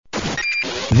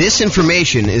This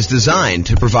information is designed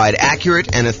to provide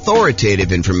accurate and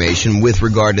authoritative information with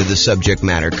regard to the subject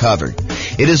matter covered.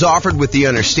 It is offered with the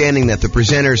understanding that the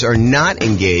presenters are not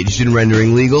engaged in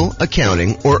rendering legal,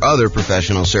 accounting, or other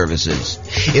professional services.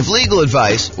 If legal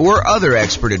advice or other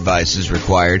expert advice is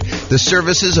required, the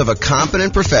services of a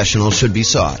competent professional should be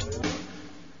sought.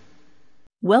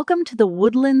 Welcome to the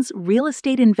Woodlands Real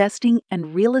Estate Investing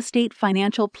and Real Estate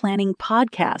Financial Planning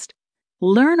podcast.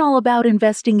 Learn all about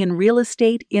investing in real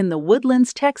estate in the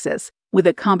Woodlands, Texas, with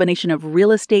a combination of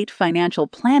real estate financial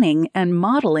planning and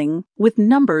modeling with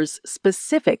numbers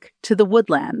specific to the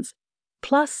Woodlands,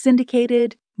 plus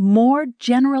syndicated, more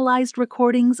generalized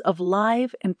recordings of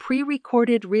live and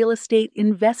pre-recorded real estate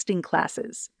investing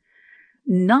classes.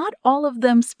 Not all of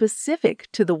them specific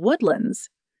to the Woodlands.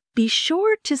 Be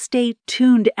sure to stay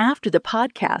tuned after the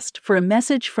podcast for a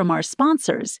message from our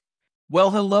sponsors.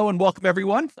 Well, hello and welcome,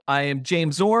 everyone. I am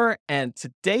James Orr, and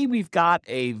today we've got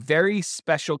a very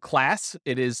special class.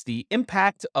 It is the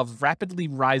impact of rapidly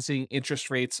rising interest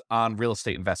rates on real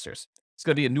estate investors. It's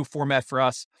going to be a new format for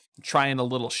us. I'm trying a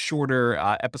little shorter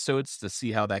episodes to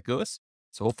see how that goes.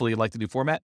 So hopefully you like the new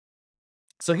format.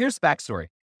 So here's the backstory.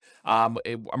 I'm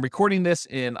recording this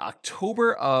in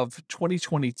October of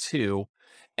 2022,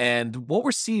 and what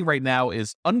we're seeing right now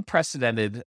is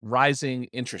unprecedented rising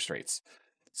interest rates.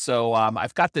 So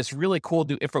I've got this really cool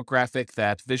new infographic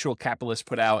that Visual Capitalist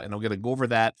put out, and I'm going to go over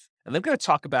that. And I'm going to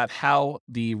talk about how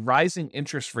the rising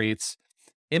interest rates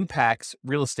impacts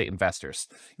real estate investors.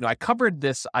 You know, I covered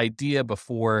this idea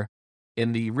before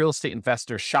in the Real Estate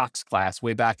Investor Shocks class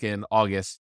way back in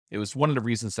August. It was one of the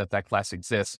reasons that class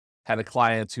exists. Had a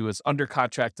client who was under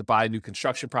contract to buy a new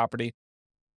construction property.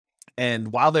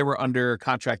 And while they were under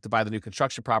contract to buy the new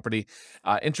construction property,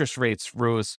 interest rates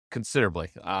rose considerably.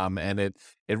 And it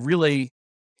really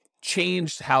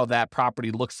changed how that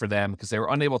property looked for them because they were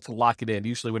unable to lock it in.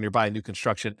 Usually when you're buying new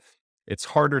construction, it's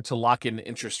harder to lock in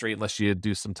interest rate unless you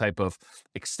do some type of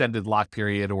extended lock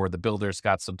period, or the builder's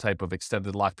got some type of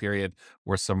extended lock period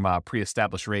or some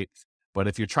pre-established rate. But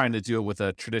if you're trying to do it with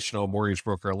a traditional mortgage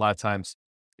broker, a lot of times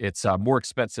it's more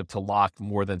expensive to lock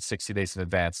more than 60 days in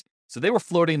advance. So they were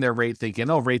floating their rate thinking,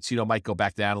 rates, might go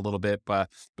back down a little bit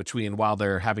between while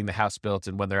they're having the house built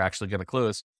and when they're actually going to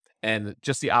close. And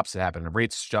just the opposite happened. The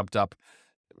rates jumped up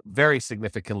very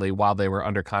significantly while they were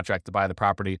under contract to buy the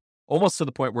property, almost to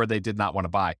the point where they did not want to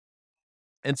buy.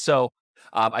 And so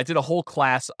I did a whole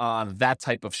class on that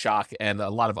type of shock and a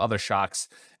lot of other shocks.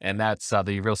 And that's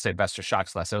the Real Estate Investor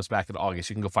Shocks class. That was back in August.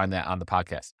 You can go find that on the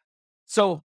podcast.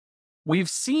 So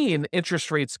we've seen interest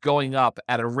rates going up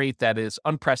at a rate that is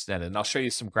unprecedented, and I'll show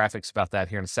you some graphics about that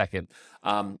here in a second.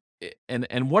 And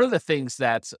one of the things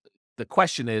that the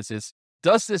question is,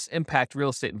 does this impact real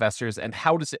estate investors, and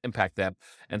how does it impact them?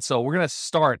 And so we're going to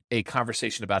start a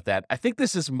conversation about that. I think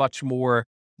this is much more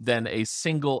than a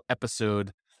single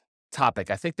episode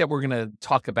topic. I think that we're going to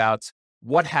talk about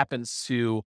what happens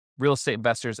to real estate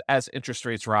investors as interest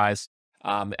rates rise,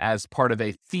 as part of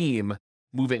a theme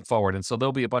moving forward. And so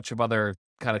there'll be a bunch of other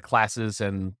kind of classes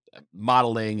and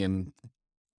modeling and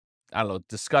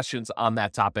discussions on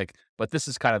that topic, but this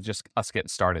is kind of just us getting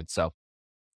started. So, all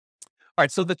right.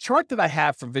 So the chart that I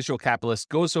have from Visual Capitalist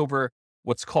goes over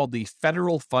what's called the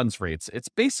federal funds rates. It's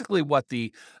basically what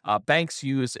the banks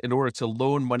use in order to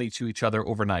loan money to each other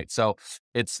overnight. So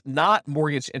it's not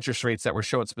mortgage interest rates that were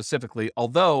shown specifically,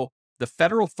 although the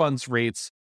federal funds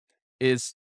rates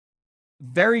is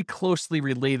very closely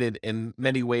related in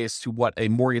many ways to what a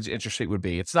mortgage interest rate would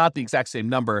be. It's not the exact same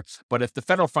number, but if the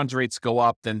federal funds rates go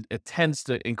up, then it tends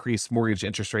to increase mortgage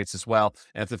interest rates as well.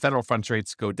 And if the federal funds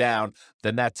rates go down,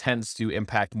 then that tends to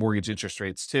impact mortgage interest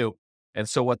rates too. And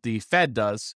so what the Fed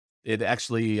does, it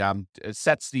actually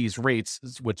sets these rates,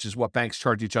 which is what banks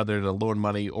charge each other to loan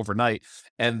money overnight.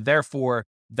 And therefore,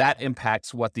 that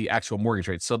impacts what the actual mortgage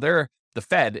rates. So the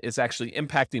Fed is actually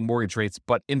impacting mortgage rates,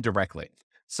 but indirectly.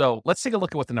 So let's take a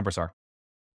look at what the numbers are.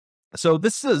 So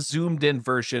this is a zoomed in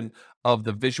version of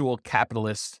the Visual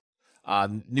Capitalist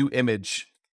new image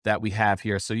that we have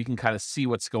here. So you can kind of see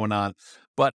what's going on,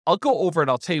 but I'll go over and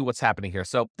I'll tell you what's happening here.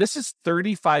 So this is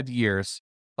 35 years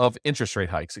of interest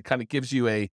rate hikes. It kind of gives you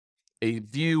a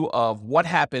view of what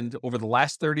happened over the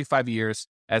last 35 years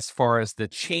as far as the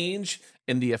change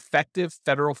in the effective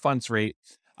federal funds rate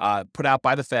put out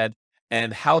by the Fed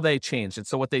and how they changed. And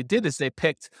so what they did is they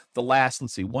picked the last,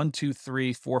 1, 2,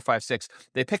 3, 4, 5, 6.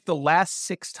 They picked the last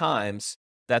 6 times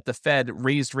that the Fed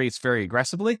raised rates very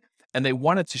aggressively. And they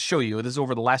wanted to show you, this is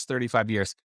over the last 35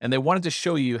 years, and they wanted to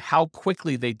show you how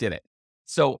quickly they did it.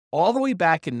 So all the way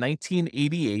back in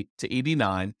 1988 to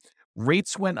 89,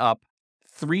 rates went up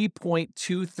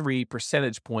 3.23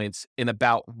 percentage points in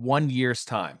about 1 year's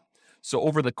time. So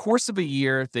over the course of a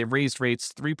year, they raised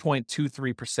rates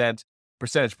 3.23%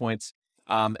 percentage points.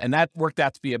 And that worked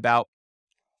out to be about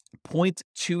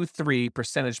 0.23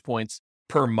 percentage points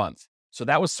per month. So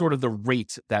that was sort of the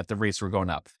rate that the rates were going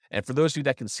up. And for those of you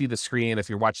that can see the screen, if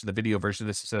you're watching the video version of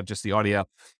this instead of just the audio,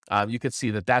 you can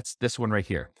see that that's this one right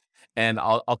here. And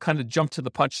I'll kind of jump to the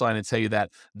punchline and tell you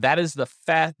that that is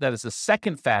the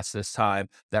second fastest time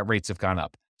that rates have gone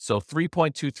up. So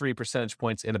 3.23 percentage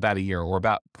points in about a year, or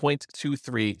about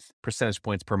 0.23 percentage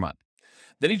points per month.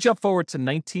 Then you jump forward to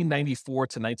 1994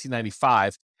 to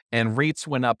 1995, and rates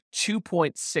went up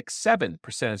 2.67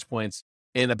 percentage points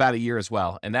in about a year as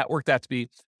well. And that worked out to be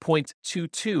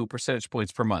 0.22 percentage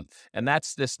points per month. And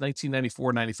that's this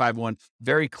 1994-95 one,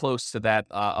 very close to that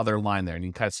other line there. And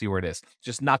you can kind of see where it is,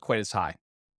 just not quite as high.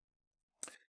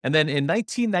 And then in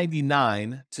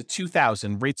 1999 to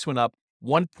 2000, rates went up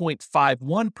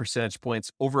 1.51 percentage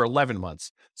points over 11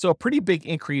 months. So a pretty big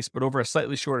increase, but over a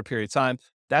slightly shorter period of time.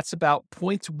 That's about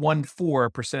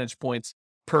 0.14 percentage points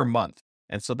per month.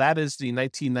 And so that is the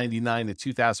 1999 to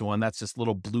 2001. That's this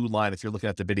little blue line if you're looking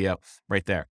at the video right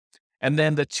there. And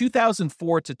then the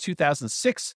 2004 to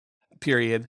 2006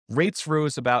 period, rates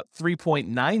rose about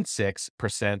 3.96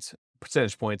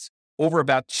 percentage points over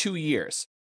about 2 years.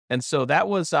 And so that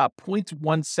was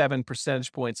 0.17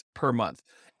 percentage points per month.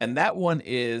 And that one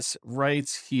is right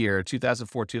here,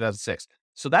 2004, 2006.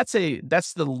 So that's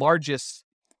the largest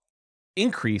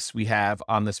increase we have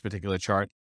on this particular chart,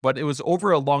 but it was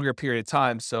over a longer period of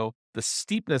time. So the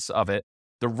steepness of it,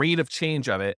 the rate of change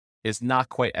of it, is not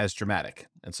quite as dramatic.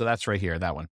 And so that's right here,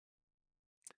 that one.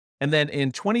 And then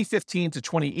in 2015 to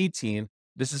 2018,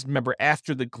 this is, remember,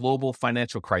 after the global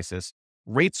financial crisis,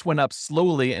 rates went up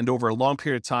slowly and over a long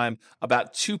period of time,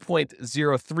 about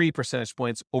 2.03 percentage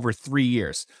points over 3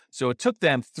 years. So it took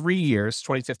them 3 years,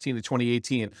 2015 to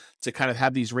 2018, to kind of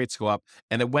have these rates go up.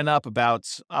 And it went up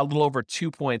about a little over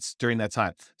 2 points during that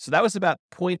time. So that was about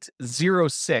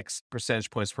 0.06 percentage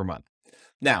points per month.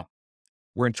 Now,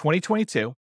 we're in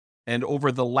 2022, and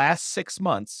over the last 6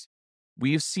 months,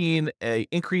 we've seen an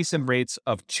increase in rates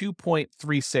of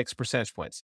 2.36 percentage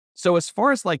points. So as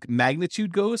far as like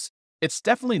magnitude goes, it's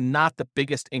definitely not the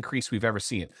biggest increase we've ever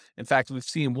seen. In fact, we've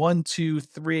seen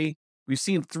we've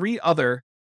seen 3 other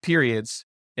periods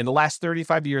in the last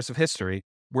 35 years of history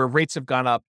where rates have gone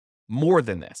up more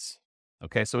than this.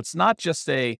 Okay, so it's not just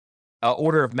a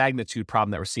order of magnitude problem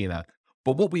that we're seeing that.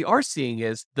 But what we are seeing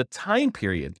is the time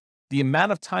period, the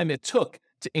amount of time it took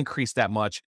to increase that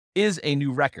much is a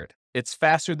new record. It's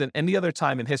faster than any other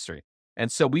time in history.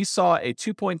 And so we saw a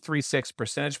 2.36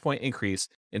 percentage point increase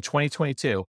in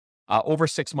 2022 over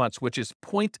 6 months, which is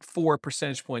 0.4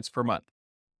 percentage points per month.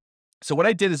 So what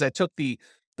I did is I took the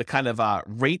kind of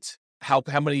rate, how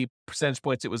many percentage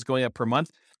points it was going up per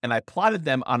month, and I plotted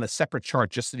them on a separate chart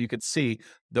just so you could see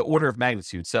the order of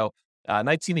magnitude. So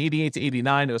 1988 to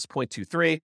 89, it was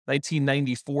 0.23.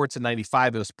 1994 to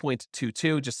 95, it was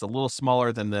 0.22, just a little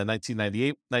smaller than the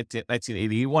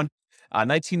 1988 one.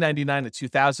 1999 to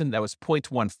 2000, that was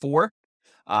 0.14.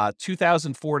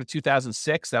 2004 to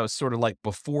 2006, that was sort of like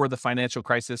before the financial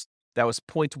crisis, that was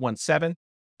 0.17.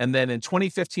 And then in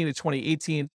 2015 to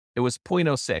 2018, it was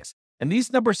 0.06. And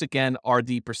these numbers, again, are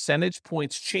the percentage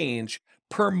points change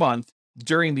per month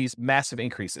during these massive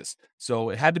increases. So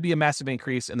it had to be a massive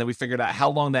increase. And then we figured out how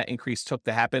long that increase took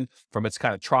to happen from its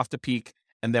kind of trough to peak.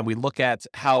 And then we look at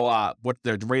how, what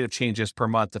the rate of change is per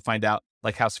month to find out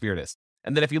like how severe it is.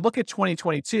 And then if you look at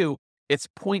 2022, it's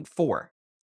 0.4.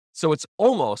 So it's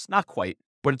almost, not quite,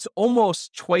 but it's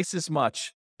almost twice as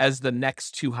much as the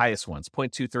next 2 highest ones,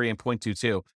 0.23 and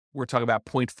 0.22. We're talking about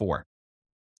 0.4.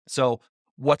 So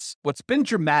what's been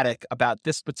dramatic about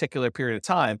this particular period of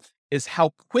time is how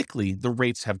quickly the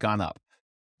rates have gone up.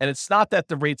 And it's not that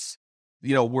the rates,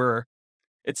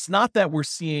 it's not that we're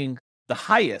seeing the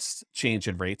highest change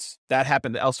in rates. That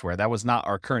happened elsewhere. That was not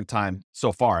our current time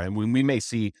so far. And we may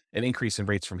see an increase in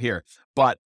rates from here,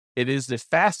 but it is the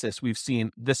fastest we've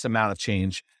seen this amount of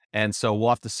change. And so we'll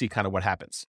have to see kind of what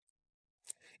happens.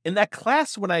 In that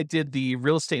class, when I did the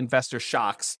real estate investor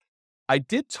shocks, I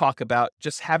did talk about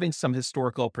just having some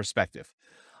historical perspective.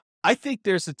 I think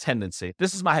there's a tendency,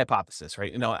 this is my hypothesis,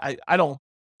 right? I don't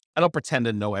pretend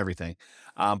to know everything,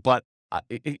 but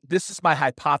this is my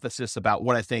hypothesis about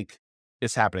what I think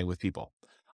is happening with people.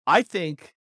 I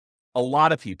think a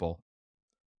lot of people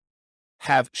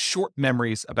have short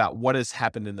memories about what has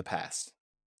happened in the past.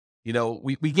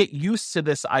 We get used to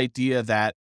this idea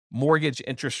that mortgage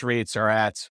interest rates are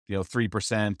at, 3%,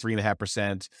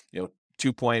 3.5%,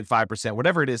 2.5%,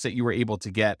 whatever it is that you were able to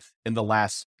get in the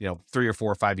last, 3 or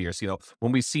 4 or 5 years.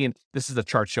 When we've seen, this is the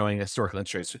chart showing historical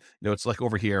interest rates, it's like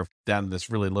over here down in this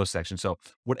really low section. So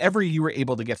whatever you were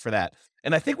able to get for that.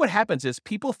 And I think what happens is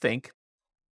people think,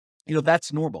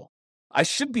 that's normal. I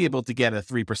should be able to get a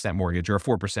 3% mortgage or a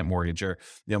 4% mortgage or,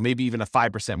 maybe even a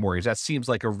 5% mortgage. That seems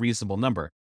like a reasonable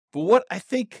number. But what I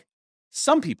think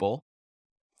some people,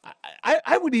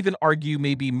 I would even argue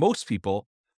maybe most people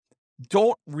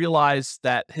don't realize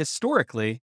that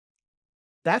historically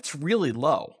that's really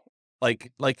low.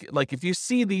 Like if you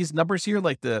see these numbers here,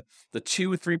 like the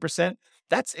 2-3%,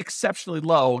 that's exceptionally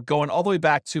low, going all the way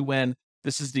back to when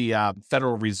this is the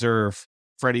Federal Reserve.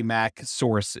 Freddie Mac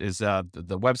source is the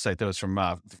website that was from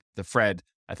the Fred.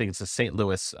 I think it's the St.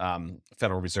 Louis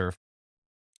Federal Reserve.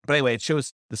 But anyway, it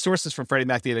shows the sources from Freddie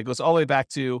Mac data. It goes all the way back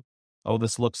to,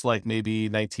 this looks like maybe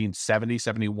 1970,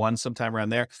 71, sometime around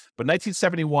there. But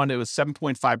 1971, it was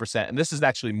 7.5%. And this is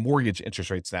actually mortgage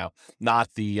interest rates now, not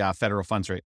the federal funds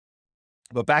rate.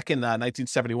 But back in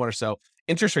 1971 or so,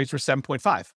 interest rates were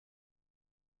 7.5,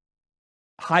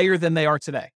 higher than they are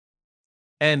today.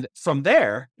 And from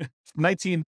there,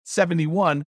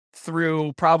 1971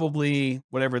 through probably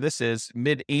whatever this is,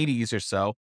 mid 80s or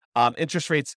so, interest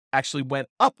rates actually went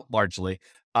up largely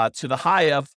to the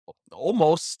high of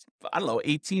almost,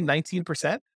 18,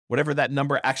 19%, whatever that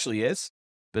number actually is.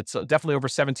 It's definitely over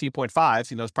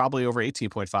 17.5, it's probably over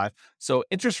 18.5. So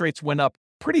interest rates went up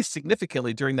pretty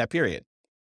significantly during that period.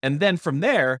 And then from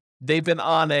there, they've been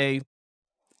on a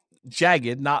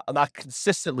jagged, not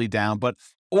consistently down, but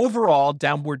overall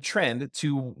downward trend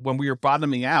to when we were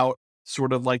bottoming out,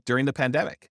 sort of like during the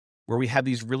pandemic, where we had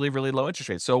these really, really low interest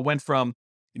rates. So it went from,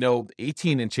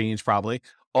 18 and change probably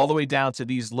all the way down to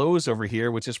these lows over here,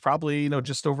 which is probably,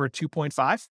 just over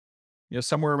 2.5,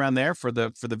 somewhere around there for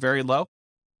the very low.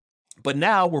 But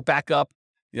now we're back up,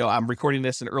 I'm recording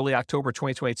this in early October,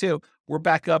 2022. We're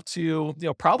back up to,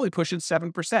 probably pushing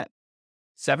 7%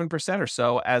 or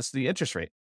so as the interest rate.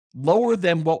 Lower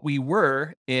than what we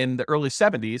were in the early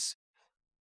 70s,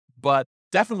 but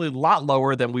definitely a lot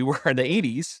lower than we were in the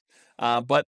 80s.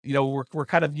 But, we're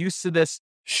kind of used to this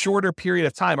shorter period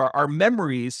of time. Our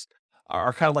memories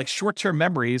are kind of like short-term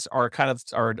memories are kind of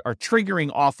are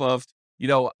triggering off of,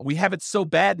 we have it so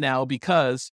bad now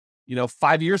because,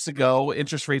 5 years ago,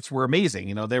 interest rates were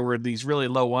amazing. There were these really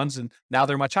low ones and now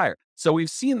they're much higher. So we've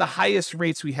seen the highest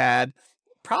rates we had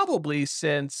probably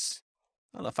since,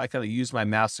 I don't know if I kind of use my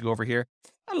mouse to go over here.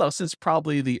 I don't know, since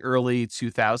probably the early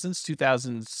 2000s,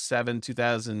 2007,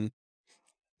 2000,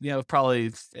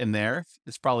 probably in there.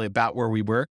 It's probably about where we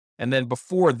were. And then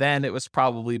before then, it was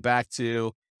probably back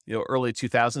to, early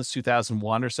 2000s,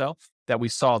 2001 or so that we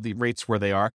saw the rates where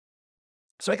they are.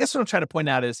 So I guess what I'm trying to point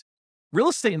out is real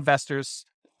estate investors,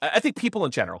 I think people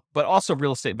in general, but also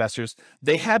real estate investors,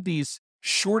 they have these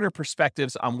shorter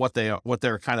perspectives on what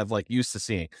they're kind of like used to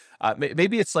seeing.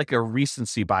 Maybe it's like a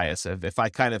recency bias if I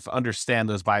kind of understand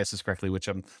those biases correctly, which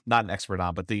I'm not an expert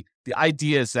on. But the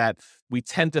idea is that we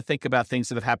tend to think about things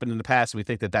that have happened in the past and we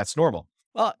think that that's normal.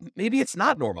 Well, maybe it's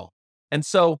not normal. And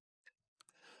so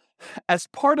as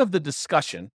part of the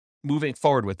discussion moving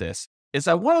forward with this is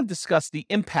I want to discuss the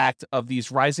impact of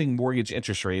these rising mortgage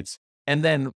interest rates. And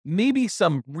then maybe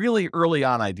some really early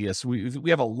on ideas. We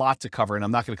have a lot to cover, and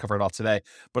I'm not going to cover it all today,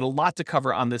 but a lot to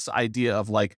cover on this idea of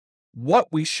like what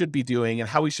we should be doing and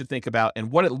how we should think about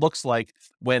and what it looks like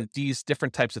when these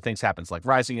different types of things happens, like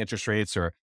rising interest rates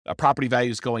or property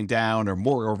values going down or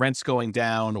more or rents going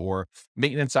down or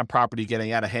maintenance on property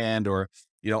getting out of hand or,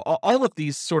 all of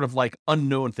these sort of like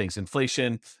unknown things,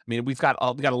 inflation. I mean, we got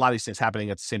a lot of these things happening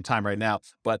at the same time right now,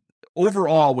 but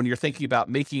overall, when you're thinking about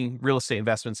making real estate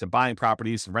investments and buying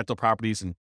properties and rental properties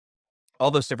and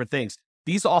all those different things,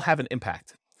 these all have an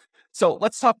impact. So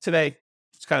let's talk today,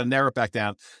 just kind of narrow it back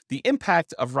down, the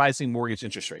impact of rising mortgage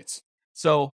interest rates.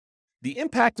 So the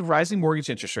impact of rising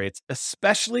mortgage interest rates,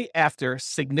 especially after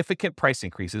significant price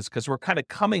increases, because we're kind of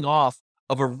coming off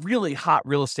of a really hot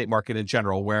real estate market in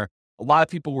general, where a lot of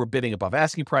people were bidding above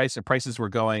asking price and prices were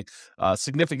going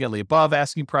significantly above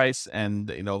asking price.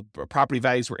 And, property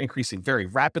values were increasing very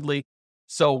rapidly.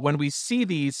 So when we see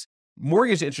these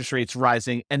mortgage interest rates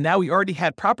rising, and now we already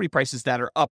had property prices that are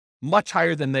up much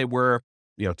higher than they were,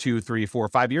 2, 3, 4,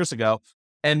 5 years ago.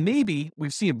 And maybe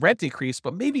we've seen rent increase,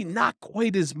 but maybe not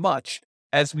quite as much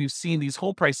as we've seen these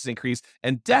home prices increase,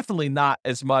 and definitely not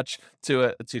as much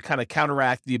to kind of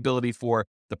counteract the ability for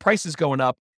the prices going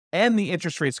up and the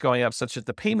interest rates going up, such that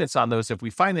the payments on those, if we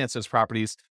finance those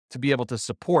properties, to be able to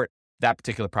support that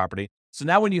particular property. So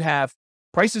now when you have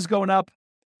prices going up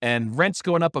and rents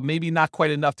going up, but maybe not quite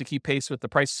enough to keep pace with the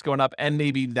prices going up, and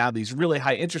maybe now these really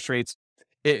high interest rates,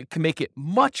 it can make it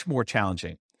much more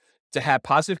challenging to have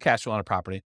positive cash flow on a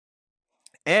property.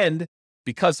 And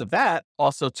because of that,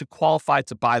 also to qualify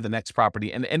to buy the next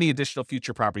property and any additional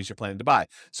future properties you're planning to buy.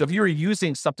 So if you were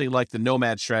using something like the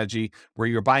nomad strategy, where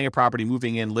you're buying a property,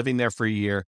 moving in, living there for a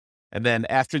year, and then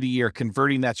after the year,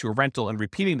 converting that to a rental and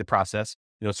repeating the process,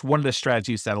 it's one of the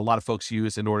strategies that a lot of folks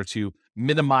use in order to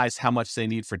minimize how much they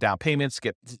need for down payments,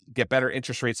 get better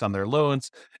interest rates on their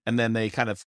loans, and then they kind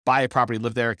of buy a property,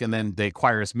 live there, and then they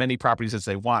acquire as many properties as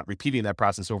they want, repeating that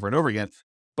process over and over again.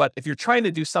 But if you're trying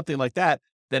to do something like that,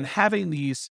 then having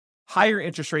these higher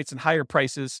interest rates and higher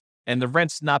prices and the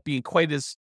rents not being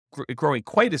growing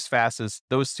quite as fast as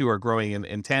those two are growing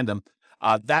in tandem,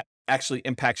 that actually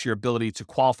impacts your ability to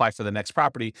qualify for the next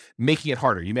property, making it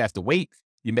harder. You may have to wait.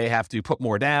 You may have to put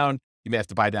more down. You may have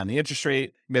to buy down the interest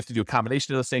rate. You may have to do a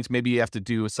combination of those things. Maybe you have to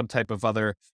do some type of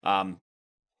other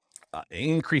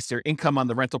increase their income on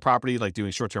the rental property, like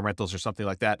doing short-term rentals or something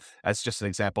like that, as just an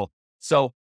example.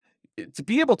 So to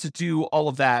be able to do all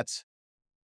of that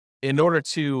in order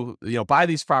to buy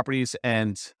these properties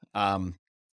and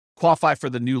qualify for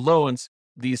the new loans,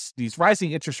 these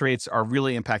rising interest rates are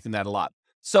really impacting that a lot.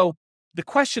 So the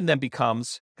question then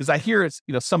becomes, because I hear it's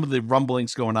some of the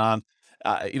rumblings going on,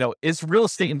 is real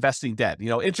estate investing dead?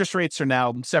 Interest rates are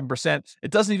now 7%. It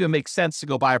doesn't even make sense to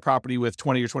go buy a property with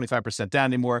 20 or 25% down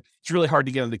anymore. It's really hard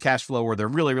to get into cash flow, or they're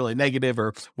really, really negative,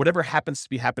 or whatever happens to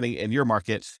be happening in your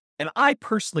market. And I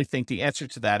personally think the answer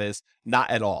to that is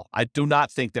not at all. I do not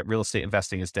think that real estate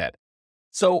investing is dead.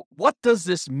 So what does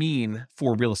this mean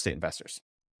for real estate investors?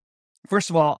 First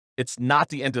of all, it's not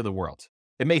the end of the world.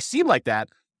 It may seem like that,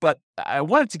 but I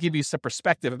wanted to give you some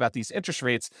perspective about these interest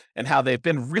rates and how they've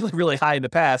been really, really high in the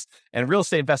past. And real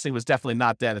estate investing was definitely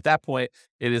not dead at that point.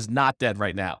 It is not dead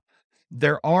right now.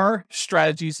 There are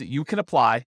strategies that you can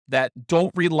apply that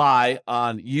don't rely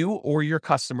on you or your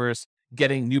customers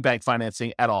getting new bank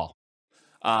financing at all.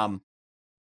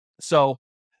 So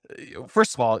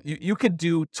first of all, you could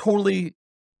do totally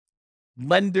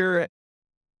lender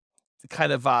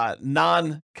kind of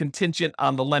non-contingent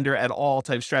on the lender at all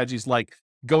type strategies, like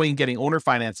going and getting owner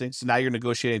financing. So now you're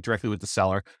negotiating directly with the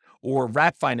seller, or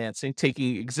wrap financing,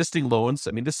 taking existing loans.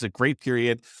 I mean, this is a great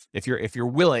period if you're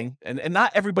willing, and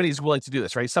not everybody's willing to do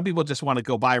this, right? Some people just want to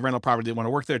go buy a rental property. They want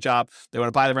to work their job. They want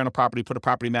to buy the rental property, put a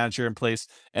property manager in place,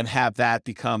 and have that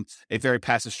become a very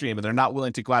passive stream. And they're not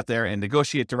willing to go out there and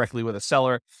negotiate directly with a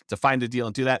seller to find a deal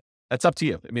and do that. That's up to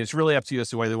you. I mean, it's really up to you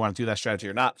as to whether they want to do that strategy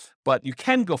or not. But you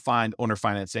can go find owner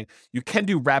financing. You can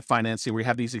do wrap financing, where you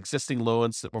have these existing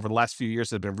loans that over the last few years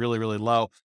that have been really, really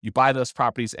low. You buy those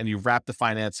properties and you wrap the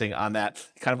financing on that,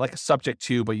 kind of like a subject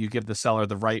to, but you give the seller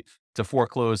the right to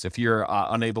foreclose if you're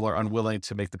unable or unwilling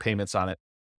to make the payments on it.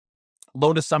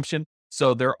 Loan assumption.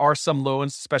 So there are some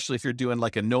loans, especially if you're doing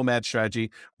like a nomad strategy,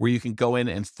 where you can go in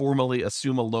and formally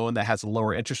assume a loan that has a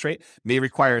lower interest rate, may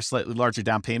require a slightly larger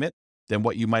down payment than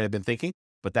what you might have been thinking.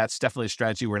 But that's definitely a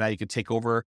strategy where now you can take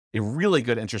over a really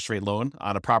good interest rate loan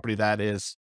on a property that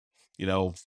is,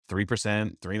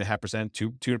 3%,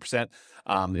 3.5%,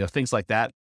 2%, things like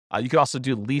that. You could also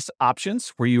do lease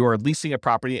options, where you are leasing a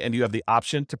property and you have the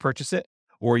option to purchase it,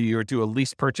 or you do a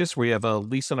lease purchase where you have a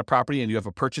lease on a property and you have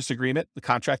a purchase agreement, the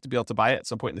contract to be able to buy it at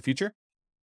some point in the future.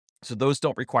 So those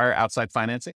don't require outside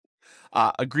financing.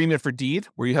 Agreement for deed,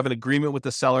 where you have an agreement with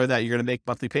the seller that you're going to make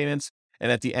monthly payments,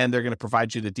 and at the end, they're going to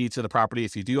provide you the deed to the property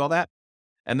if you do all that.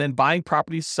 And then buying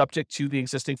properties subject to the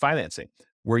existing financing,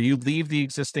 where you leave the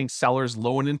existing seller's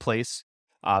loan in place.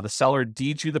 The seller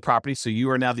deeds you the property, so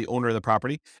you are now the owner of the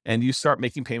property, and you start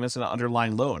making payments on an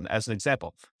underlying loan, as an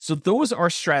example. So those are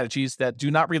strategies that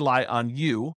do not rely on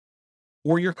you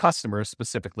or your customers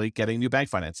specifically getting new bank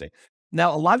financing.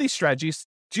 Now, a lot of these strategies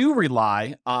do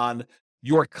rely on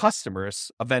your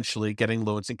customers eventually getting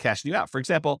loans and cashing you out. For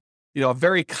example, a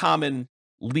very common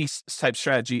lease type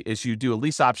strategy is you do a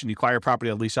lease option, you acquire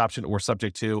property on a lease option or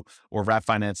subject to, or wrap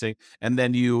financing, and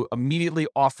then you immediately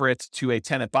offer it to a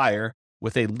tenant buyer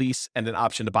with a lease and an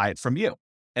option to buy it from you.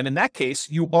 And in that case,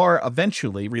 you are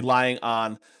eventually relying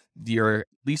on your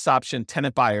lease option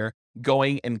tenant buyer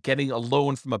going and getting a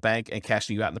loan from a bank and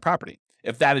cashing you out in the property,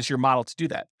 if that is your model to do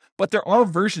that. But there are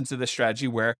versions of this strategy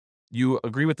where you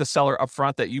agree with the seller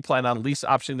upfront that you plan on lease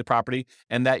optioning the property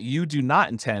and that you do not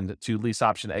intend to lease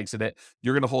option exit it.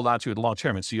 You're going to hold on to it long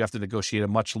term. And so you have to negotiate a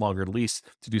much longer lease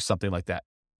to do something like that.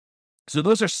 So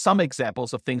those are some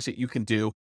examples of things that you can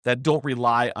do that don't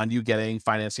rely on you getting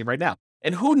financing right now.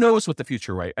 And who knows what the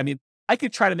future, right? I mean, I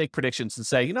could try to make predictions and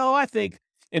say, I think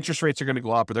interest rates are going to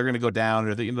go up, or they're going to go down,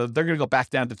 or they're going to go back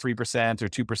down to 3% or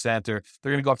 2%, or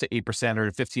they're going to go up to 8%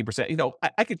 or 15%.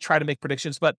 I could try to make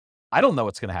predictions, but I don't know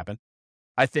what's going to happen.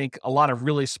 I think a lot of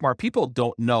really smart people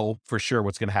don't know for sure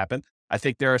what's going to happen. I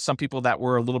think there are some people that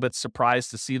were a little bit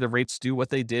surprised to see the rates do what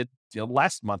they did,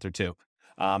 last month or two.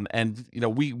 And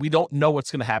we don't know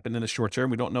what's going to happen in the short term.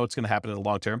 We don't know what's going to happen in the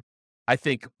long term. I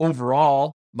think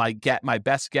overall, my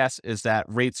best guess is that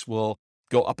rates will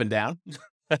go up and down.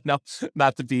 No,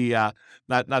 not to be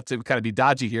not to kind of be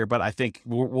dodgy here, but I think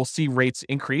we'll see rates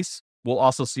increase. We'll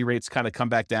also see rates kind of come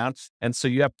back down, and so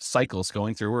you have cycles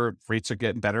going through where rates are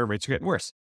getting better, rates are getting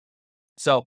worse.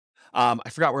 So I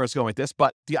forgot where I was going with this,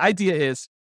 but the idea is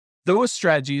those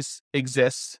strategies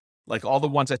exist, like all the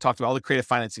ones I talked about, all the creative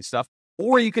financing stuff.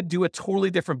 Or you could do a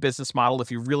totally different business model if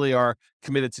you really are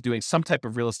committed to doing some type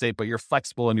of real estate, but you're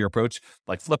flexible in your approach,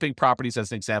 like flipping properties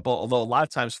as an example. Although a lot of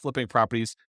times flipping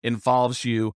properties involves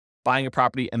you buying a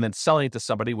property and then selling it to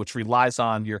somebody, which relies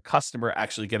on your customer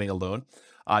actually getting a loan.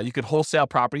 You could wholesale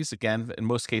properties. Again, in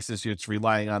most cases, it's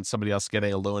relying on somebody else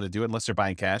getting a loan to do it, unless they're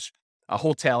buying cash.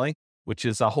 Wholetailing, which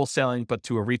is wholesaling, but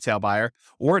to a retail buyer,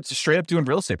 or it's straight up doing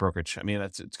real estate brokerage. I mean,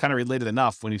 it's kind of related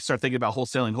enough. When you start thinking about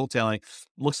wholetailing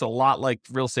looks a lot like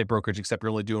real estate brokerage, except you're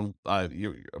only doing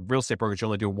real estate brokerage. You're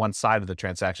only doing one side of the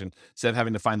transaction. Instead of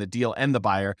having to find the deal and the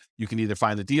buyer, you can either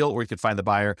find the deal or you can find the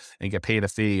buyer and get paid a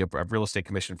fee, a real estate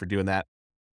commission for doing that.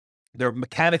 They're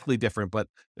mechanically different, but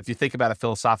if you think about it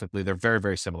philosophically, they're very,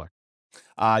 very similar.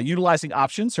 Utilizing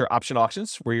options or option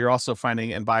auctions, where you're also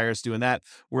finding and buyers doing that.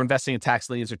 We're investing in tax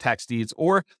liens or tax deeds,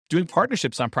 or doing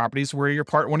partnerships on properties where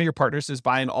one of your partners is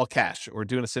buying all cash or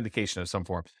doing a syndication of some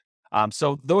form.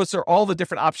 So those are all the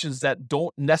different options that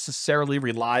don't necessarily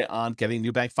rely on getting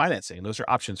new bank financing. And those are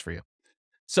options for you.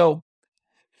 So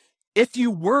if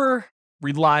you were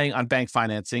relying on bank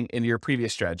financing in your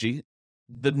previous strategy,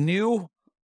 the new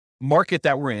market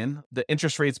that we're in, the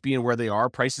interest rates being where they are,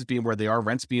 prices being where they are,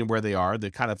 rents being where they are, the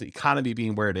kind of the economy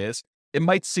being where it is, it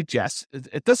might suggest,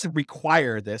 it doesn't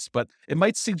require this, but it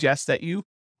might suggest that you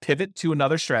pivot to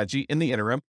another strategy in the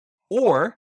interim,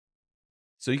 or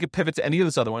so you could pivot to any of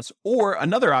those other ones, or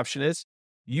another option is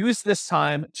use this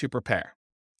time to prepare.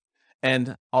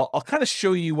 And I'll kind of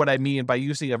show you what I mean by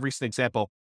using a recent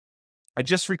example. I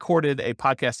just recorded a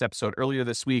podcast episode earlier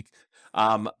this week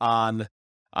on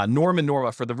Norm and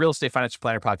Norma for the Real Estate Financial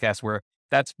Planner podcast, where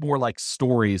that's more like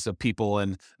stories of people.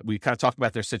 And we kind of talk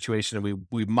about their situation and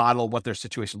we model what their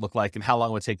situation looked like and how long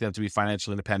it would take them to be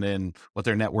financially independent and what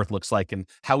their net worth looks like and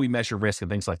how we measure risk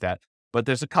and things like that. But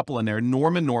there's a couple in there,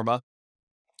 Norm and Norma,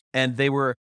 and they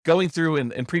were going through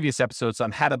in previous episodes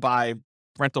on how to buy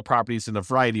rental properties in a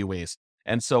variety of ways.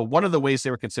 And so one of the ways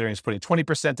they were considering is putting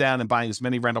 20% down and buying as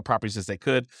many rental properties as they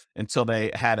could until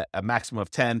they had a maximum of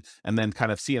 10, and then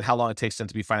kind of seeing how long it takes them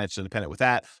to be financially independent with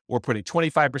that, or putting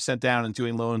 25% down and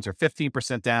doing loans, or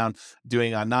 15% down,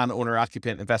 doing non-owner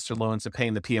occupant investor loans and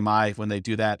paying the PMI when they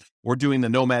do that, or doing the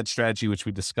nomad strategy, which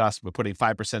we discussed, but putting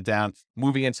 5% down,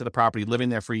 moving into the property, living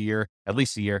there for a year, at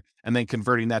least a year, and then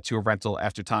converting that to a rental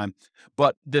after time.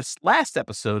 But this last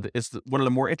episode is one of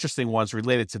the more interesting ones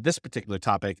related to this particular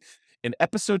topic. In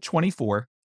episode 24,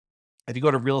 if you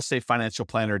go to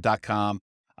realestatefinancialplanner.com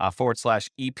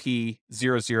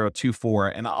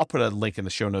 /EP0024, and I'll put a link in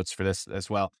the show notes for this as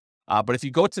well. But if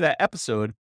you go to that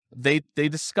episode, they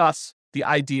discuss the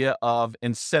idea of,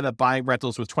 instead of buying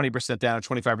rentals with 20% down or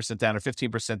 25% down or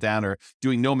 15% down or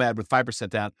doing nomad with 5%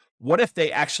 down, what if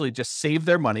they actually just save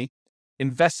their money,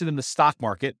 invested in the stock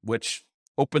market, which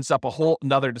opens up a whole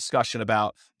another discussion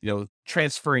about,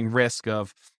 transferring risk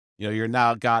of, you're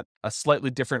now got a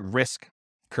slightly different risk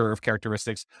curve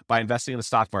characteristics by investing in the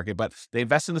stock market, but they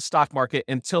invest in the stock market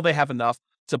until they have enough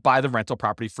to buy the rental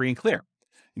property free and clear.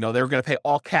 They're going to pay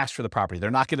all cash for the property.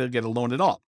 They're not going to get a loan at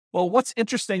all. Well, what's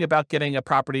interesting about buying a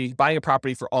property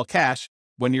for all cash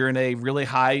when you're in a really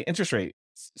high interest rate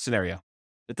scenario?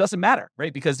 It doesn't matter,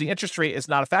 right? Because the interest rate is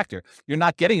not a factor. You're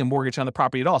not getting a mortgage on the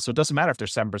property at all. So it doesn't matter if they're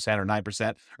 7% or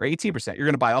 9% or 18%. You're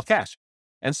going to buy all cash.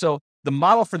 And so the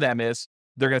model for them is,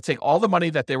 they're going to take all the money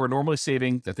that they were normally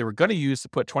saving, that they were going to use to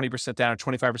put 20% down or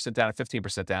 25% down or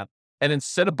 15% down. And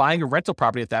instead of buying a rental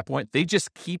property at that point, they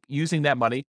just keep using that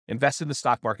money, invest in the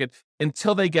stock market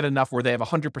until they get enough where they have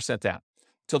 100% down,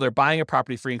 until they're buying a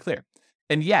property free and clear.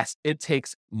 And yes, it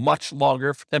takes much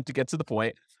longer for them to get to the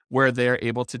point where they're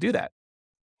able to do that.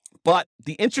 But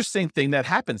the interesting thing that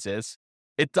happens is,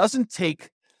 it doesn't take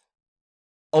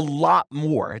a lot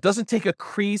more. It doesn't take a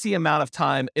crazy amount of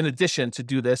time in addition to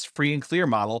do this free and clear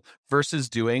model versus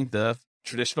doing the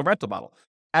traditional rental model.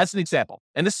 As an example,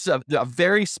 and this is a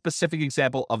very specific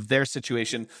example of their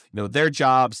situation, their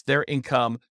jobs, their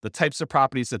income, the types of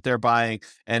properties that they're buying.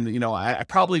 And, I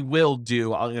probably will I'm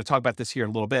going to talk about this here in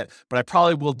a little bit, but I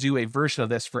probably will do a version of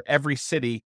this for every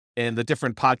city in the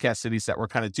different podcast cities that we're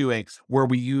kind of doing, where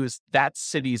we use that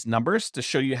city's numbers to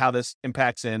show you how this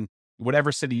impacts in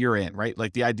whatever city you're in, right?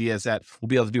 Like the idea is that we'll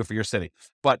be able to do it for your city,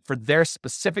 but for their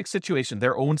specific situation,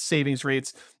 their own savings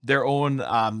rates, their own,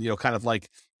 kind of like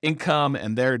income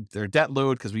and their debt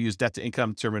load, because we use debt to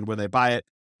income to determine when they buy it.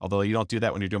 Although you don't do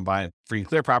that when you're doing buying free and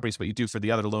clear properties, but you do for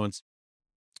the other loans.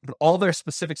 But all their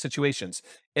specific situations.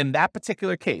 In that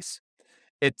particular case,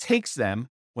 it takes them,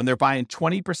 when they're buying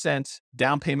 20%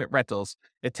 down payment rentals,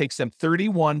 it takes them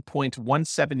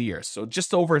 31.17 years. So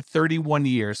just over 31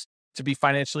 years to be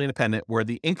financially independent, where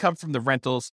the income from the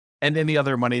rentals and any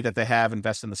other money that they have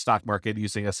invest in the stock market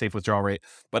using a safe withdrawal rate,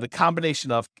 but a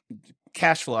combination of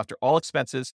cash flow after all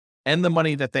expenses and the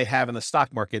money that they have in the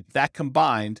stock market, that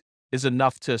combined is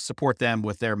enough to support them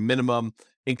with their minimum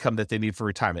income that they need for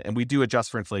retirement. And we do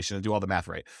adjust for inflation and do all the math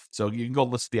right. So you can go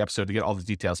listen to the episode to get all the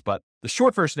details. But the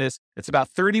short version is it's about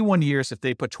 31 years if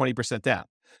they put 20% down.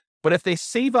 But if they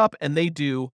save up and they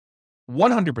do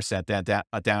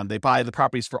 100% down, they buy the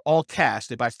properties for all cash,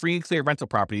 they buy free and clear rental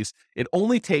properties, it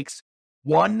only takes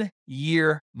 1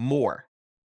 year more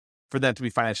for them to be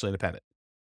financially independent,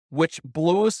 which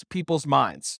blows people's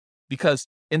minds, because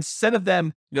instead of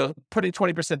them, putting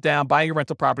 20% down, buying a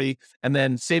rental property, and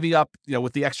then saving up,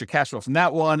 with the extra cash flow from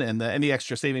that one and any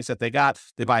extra savings that they got,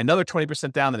 they buy another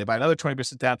 20% down, then they buy another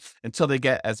 20% down until they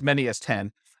get as many as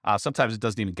 10. Sometimes it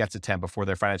doesn't even get to 10 before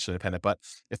they're financially independent. But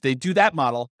if they do that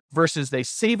model versus they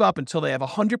save up until they have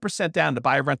 100% down to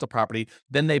buy a rental property,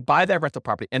 then they buy that rental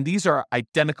property. And these are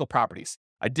identical properties.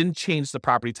 I didn't change the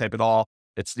property type at all.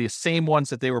 It's the same ones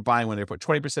that they were buying when they put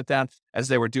 20% down as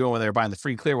they were doing when they were buying the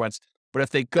free and clear ones. But if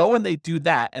they go and they do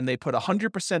that and they put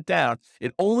 100% down,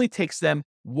 it only takes them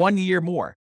 1 year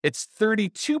more. It's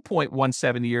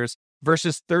 32.17 years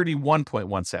versus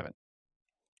 31.17,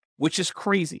 which is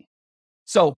crazy.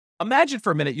 So imagine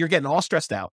for a minute, you're getting all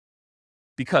stressed out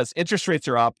because interest rates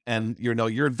are up and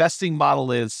your investing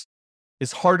model is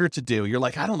harder to do. You're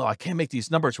like, I don't know, I can't make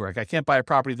these numbers work. I can't buy a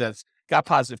property that's got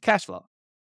positive cash flow.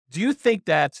 Do you think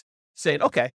that saying,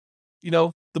 okay,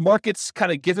 the market's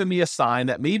kind of giving me a sign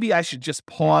that maybe I should just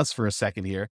pause for a second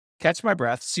here, catch my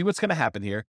breath, see what's going to happen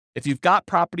here. If you've got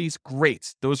properties,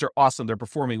 great. Those are awesome. They're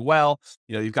performing well.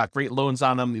 You've got great loans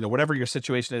on them. Whatever your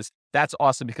situation is, that's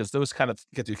awesome because those kind of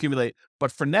get to accumulate.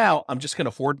 But for now, I'm just going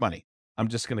to hoard money. I'm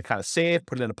just going to kind of save,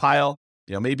 put it in a pile,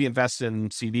 maybe invest in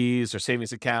CDs or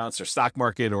savings accounts or stock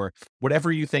market or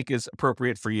whatever you think is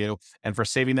appropriate for you and for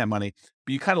saving that money.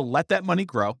 But you kind of let that money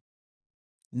grow,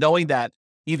 knowing that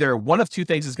either one of two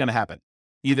things is going to happen.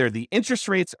 Either the interest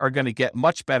rates are going to get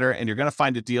much better and you're going to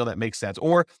find a deal that makes sense,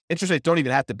 or interest rates don't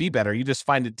even have to be better. You just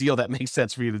find a deal that makes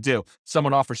sense for you to do.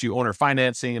 Someone offers you owner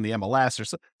financing in the MLS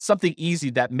or something easy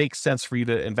that makes sense for you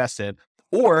to invest in.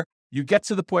 Or you get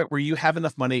to the point where you have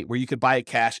enough money where you could buy it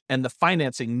cash and the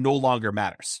financing no longer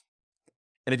matters.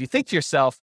 And if you think to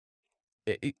yourself,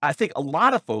 I think a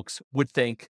lot of folks would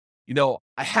think,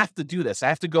 I have to do this. I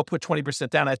have to go put 20%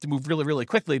 down. I have to move really, really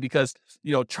quickly because,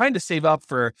 trying to save up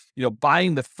for,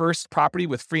 buying the first property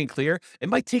with free and clear, it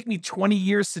might take me 20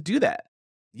 years to do that.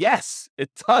 Yes, it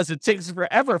does. It takes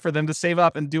forever for them to save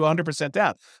up and do 100%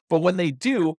 down. But when they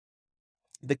do,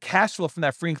 the cash flow from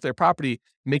that free and clear property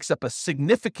makes up a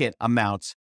significant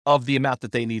amount of the amount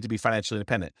that they need to be financially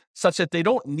independent, such that they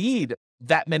don't need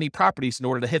that many properties in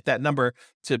order to hit that number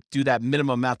to do that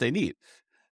minimum amount they need.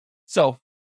 So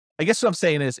I guess what I'm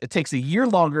saying is it takes a year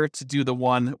longer to do the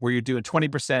one where you're doing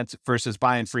 20% versus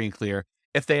buying free and clear.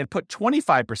 If they had put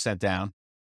 25% down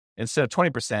instead of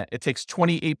 20%, it takes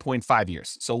 28.5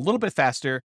 years. So a little bit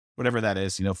faster, whatever that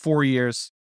is, 4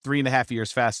 years, 3.5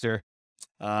 years faster.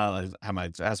 How's my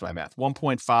math?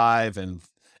 1.5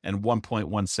 and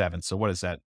 1.17. So what is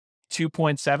that?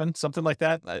 2.7, something like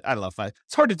that. I don't know.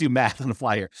 It's hard to do math on the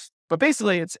fly here. But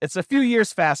basically, it's a few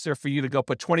years faster for you to go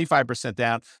put 25%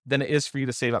 down than it is for you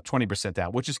to save up 20%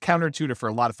 down, which is counterintuitive for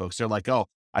a lot of folks. They're like, oh,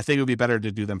 I think it would be better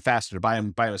to do them faster, to buy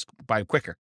them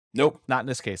quicker. Nope, not in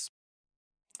this case.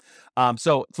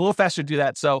 So it's a little faster to do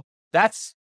that. So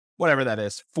that's whatever that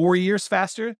is, 4 years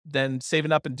faster than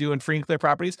saving up and doing free and clear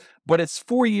properties, but it's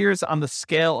 4 years on the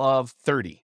scale of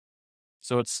 30.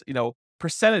 So it's,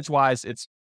 percentage wise, it's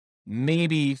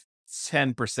maybe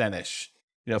 10%-ish.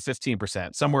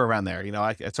 15%, somewhere around there.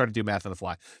 It's hard to do math on the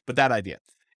fly, but that idea.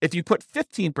 If you put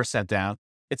 15% down,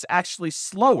 it's actually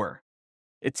slower.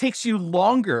 It takes you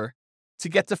longer to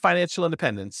get to financial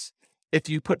independence if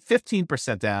you put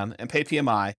 15% down and pay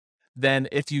PMI than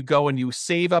if you go and you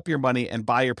save up your money and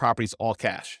buy your properties all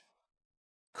cash.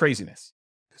 Craziness.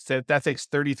 So that takes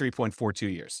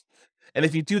 33.42 years. And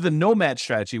if you do the nomad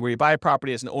strategy where you buy a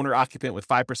property as an owner occupant with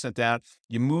 5% down,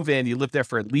 you move in, you live there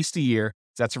for at least a year,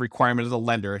 That's a requirement of the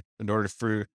lender in order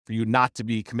for you not to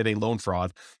be committing loan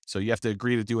fraud. So you have to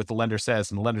agree to do what the lender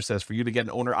says. And the lender says for you to get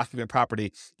an owner occupant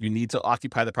property, you need to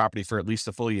occupy the property for at least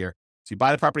a full year. So you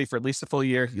buy the property for at least a full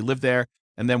year, you live there.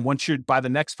 And then once you buy the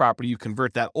next property, you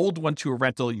convert that old one to a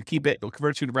rental, you keep it, you'll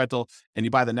convert it to a rental, and you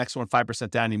buy the next one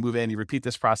 5% down, you move in, you repeat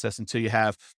this process until you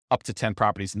have up to 10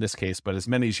 properties in this case, but as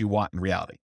many as you want in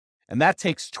reality. And that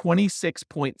takes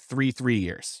 26.33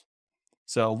 years.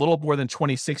 So a little more than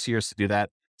 26 years to do that.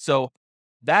 So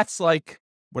that's like,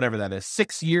 whatever that is,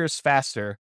 6 years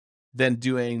faster than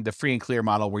doing the free and clear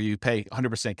model where you pay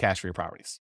 100% cash for your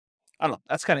properties. I don't know.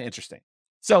 That's kind of interesting.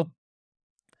 So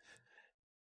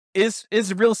is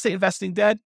real estate investing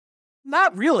dead?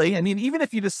 Not really. I mean, even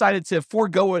if you decided to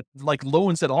forego it, like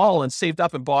loans at all, and saved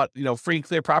up and bought, free and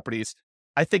clear properties,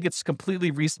 I think it's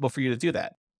completely reasonable for you to do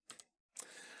that.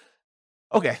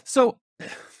 Okay. So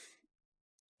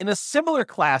in a similar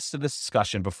class to this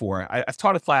discussion before, I've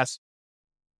taught a class.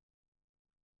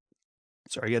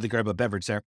 Sorry, I had to grab a beverage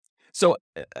there. So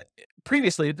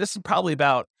previously, this is probably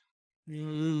about,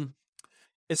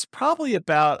 it's probably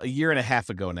about a year and a half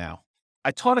ago now. I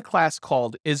taught a class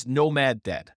called Is Nomad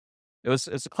Dead? It's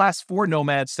a class for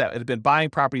nomads that had been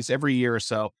buying properties every year or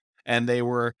so. And they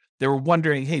were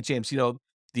wondering, hey, James,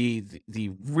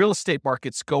 the real estate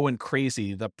market's going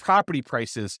crazy. The property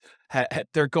prices,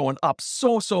 they're going up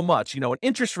so much, and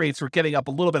interest rates were getting up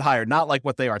a little bit higher, not like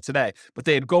what they are today, but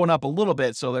they had gone up a little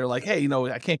bit. So they're like, hey,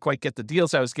 I can't quite get the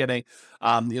deals I was getting,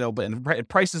 but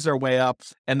prices are way up.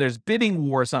 And there's bidding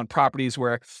wars on properties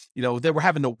where, they were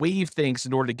having to waive things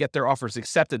in order to get their offers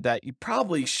accepted that you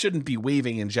probably shouldn't be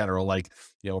waiving in general, like,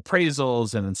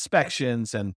 appraisals and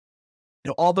inspections and,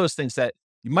 all those things that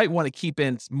you might want to keep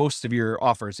in most of your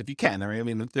offers if you can. I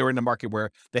mean, they were in a market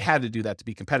where they had to do that to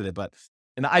be competitive, but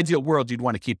in the ideal world, you'd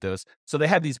want to keep those. So they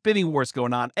had these bidding wars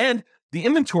going on, and the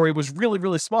inventory was really,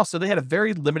 really small. So they had a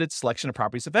very limited selection of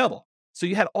properties available. So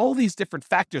you had all these different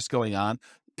factors going on.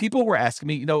 People were asking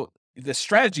me, the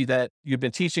strategy that you've been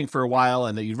teaching for a while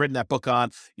and that you've written that book on,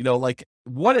 like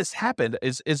what has happened?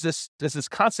 Is this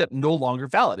concept no longer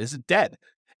valid? Is it dead?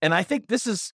 And I think this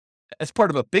is, as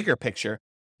part of a bigger picture,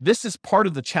 this is part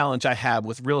of the challenge I have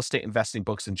with real estate investing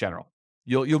books in general.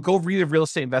 You'll go read a real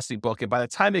estate investing book, and by the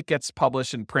time it gets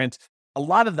published in print, a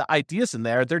lot of the ideas in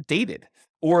there, they're dated.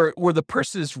 Or the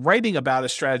person is writing about a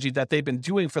strategy that they've been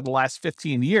doing for the last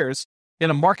 15 years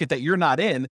in a market that you're not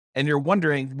in, and you're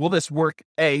wondering, will this work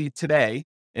today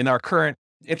in our current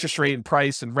interest rate and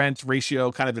price and rent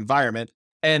ratio kind of environment?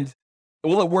 And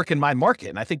will it work in my market?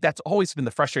 And I think that's always been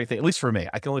the frustrating thing, at least for me.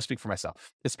 I can only speak for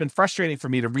myself. It's been frustrating for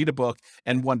me to read a book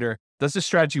and wonder, does this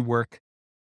strategy work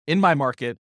in my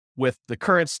market with the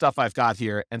current stuff I've got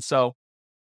here? And so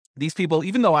these people,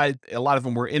 even though a lot of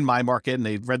them were in my market and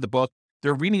they read the book,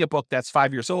 they're reading a book that's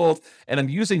 5 years old, and I'm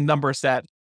using numbers that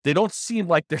they don't seem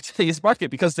like they're today's market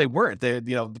because they weren't.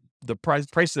 The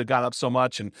prices had gone up so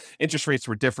much, and interest rates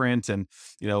were different, and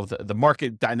the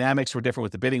market dynamics were different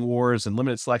with the bidding wars and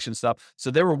limited selection stuff.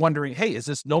 So they were wondering, hey, is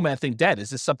this nomad thing dead?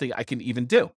 Is this something I can even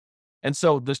do? And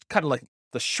so there's kind of like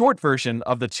the short version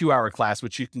of the 2-hour class,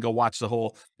 which you can go watch the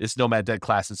whole Is Nomad Dead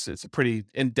class. It's a pretty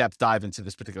in-depth dive into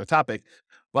this particular topic.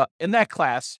 But in that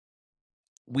class,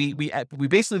 we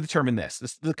basically determine this.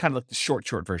 This is kind of like the short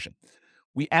version.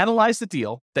 We analyze the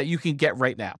deal that you can get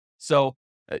right now. So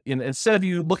instead of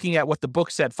you looking at what the book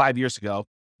said 5 years ago,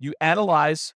 you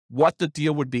analyze what the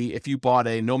deal would be if you bought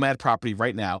a nomad property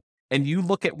right now, and you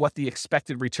look at what the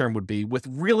expected return would be with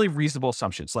really reasonable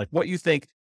assumptions, like what you think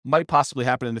might possibly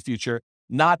happen in the future,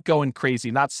 not going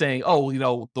crazy, not saying, oh,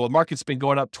 the market's been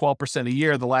going up 12% a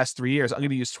year the last 3 years. I'm going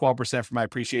to use 12% for my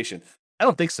appreciation. I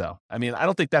don't think so. I mean, I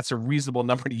don't think that's a reasonable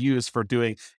number to use for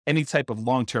doing any type of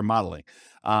long-term modeling.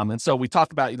 And so we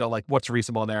talk about, like what's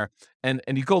reasonable in there, and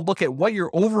you go look at what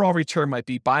your overall return might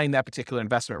be buying that particular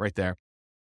investment right there.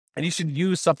 And you should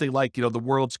use something like, the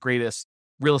world's greatest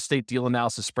real estate deal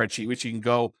analysis spreadsheet, which you can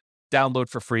go download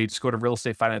for free. Just go to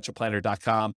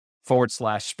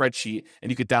realestatefinancialplanner.com/spreadsheet,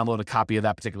 and you could download a copy of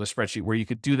that particular spreadsheet where you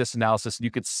could do this analysis, and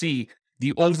you could see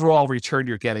the overall return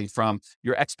you're getting from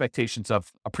your expectations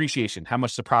of appreciation, how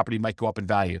much the property might go up in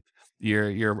value,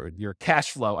 your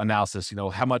cash flow analysis,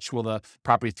 how much will the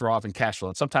property throw off in cash flow?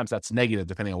 And sometimes that's negative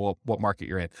depending on what market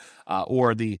you're in,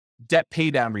 or the debt pay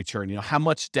down return, how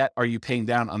much debt are you paying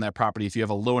down on that property if you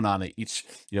have a loan on it each,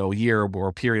 year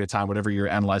or period of time, whatever you're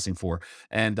analyzing for.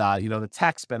 And, the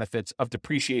tax benefits of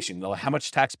depreciation, how much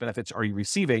tax benefits are you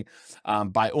receiving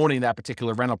by owning that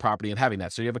particular rental property and having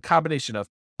that? So you have a combination of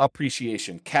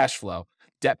appreciation, cash flow,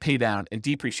 debt pay down, and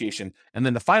depreciation. And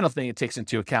then the final thing it takes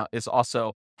into account is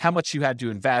also how much you had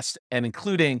to invest, and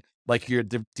including like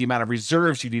the amount of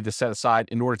reserves you need to set aside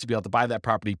in order to be able to buy that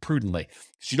property prudently.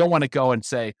 Because you don't want to go and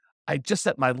say, I just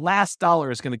set my last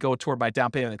dollar is going to go toward my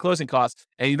down payment and closing costs,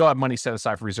 and you don't have money set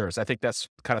aside for reserves. I think that's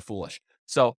kind of foolish.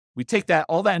 So we take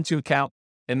all that into account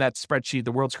in that spreadsheet,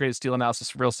 the world's greatest deal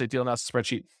analysis, real estate deal analysis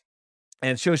spreadsheet,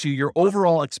 and it shows you your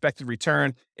overall expected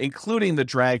return, including the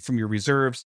drag from your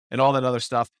reserves and all that other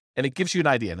stuff. And it gives you an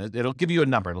idea, and it'll give you a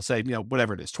number. It'll say,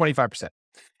 whatever it is, 25%.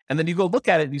 And then you go look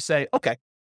at it and you say, okay,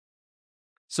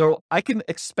 so I can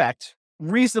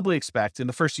reasonably expect in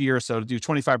the first year or so to do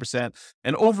 25%.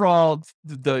 And overall,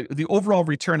 the overall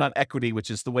return on equity, which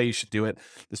is the way you should do it,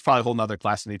 there's probably a whole nother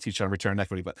class and they teach on return on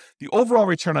equity, but the overall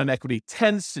return on equity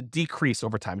tends to decrease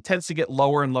over time. It tends to get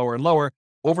lower and lower and lower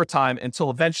over time until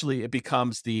eventually it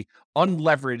becomes the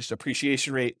unleveraged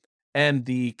appreciation rate and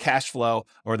the cash flow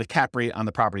or the cap rate on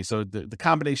the property. So the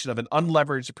combination of an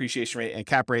unleveraged appreciation rate and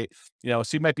cap rate, so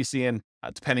you might be seeing,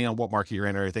 depending on what market you're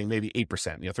in or anything, maybe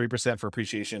 8%, 3% for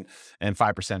appreciation and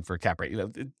 5% for cap rate.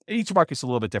 Each market's a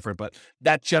little bit different, but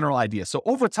that general idea. So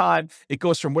over time, it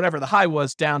goes from whatever the high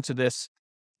was down to this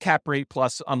cap rate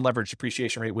plus unleveraged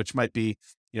appreciation rate, which might be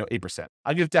 8%.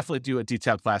 I'll definitely do a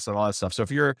detailed class on all that stuff. So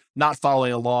if you're not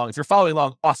following along,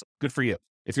 awesome, good for you.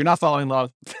 If you're not following along,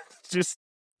 just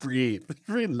breathe,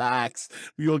 relax.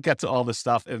 We will get to all this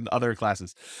stuff in other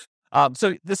classes.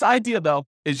 So this idea though,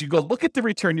 is you go look at the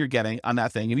return you're getting on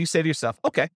that thing and you say to yourself,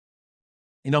 okay,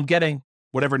 I'm getting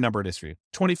whatever number it is for you,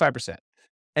 25%.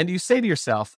 And you say to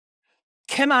yourself,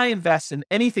 can I invest in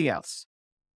anything else?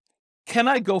 Can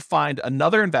I go find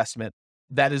another investment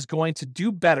that is going to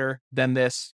do better than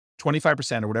this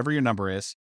 25% or whatever your number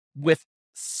is with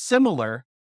similar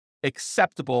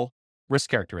acceptable risk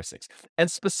characteristics?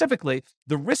 And specifically,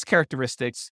 the risk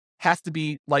characteristics have to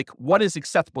be like what is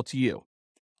acceptable to you.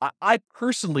 I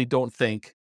personally don't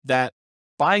think that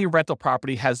buying a rental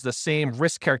property has the same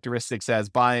risk characteristics as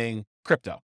buying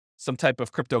crypto, some type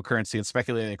of cryptocurrency and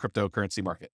speculating in a cryptocurrency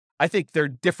market. I think they're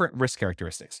different risk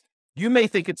characteristics. You may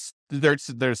think they're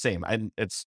the same, and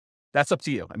that's up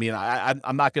to you. I mean,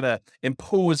 I'm not going to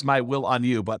impose my will on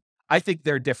you, but I think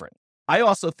they're different. I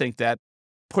also think that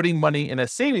putting money in a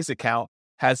savings account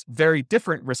has very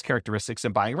different risk characteristics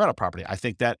than buying a rental property. I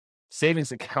think that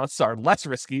savings accounts are less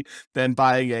risky than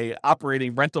buying a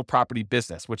operating rental property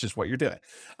business, which is what you're doing.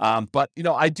 But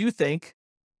I do think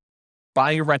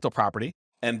buying a rental property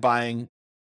and buying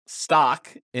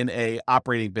stock in a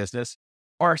operating business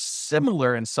are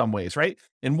similar in some ways, right?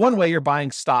 In one way, you're buying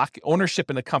stock,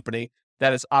 ownership in a company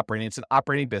that is operating. It's an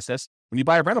operating business. When you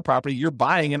buy a rental property, you're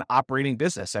buying an operating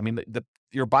business. I mean,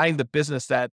 you're buying the business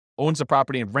that owns the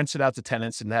property and rents it out to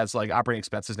tenants and has like operating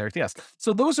expenses and everything else.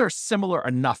 So those are similar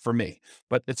enough for me,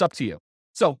 but it's up to you.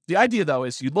 So the idea though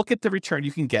is you look at the return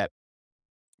you can get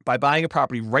by buying a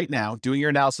property right now, doing your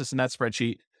analysis in that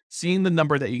spreadsheet, seeing the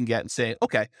number that you can get and saying,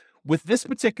 okay, with this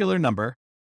particular number,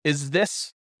 is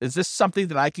this something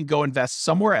that I can go invest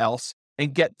somewhere else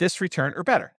and get this return or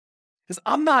better? Because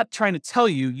I'm not trying to tell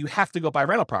you have to go buy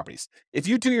rental properties. If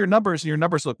you do your numbers and your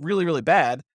numbers look really, really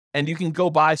bad, and you can go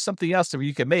buy something else where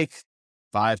you can make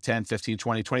 5, 10, 15,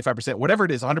 20, 25%, whatever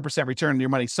it is, 100% return on your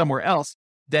money somewhere else,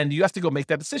 then you have to go make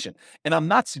that decision. And I'm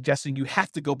not suggesting you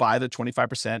have to go buy the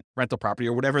 25% rental property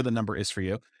or whatever the number is for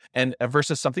you and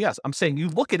versus something else. I'm saying you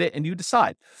look at it and you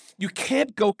decide. You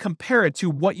can't go compare it to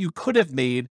what you could have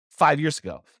made 5 years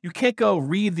ago. You can't go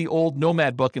read the old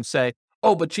Nomad book and say,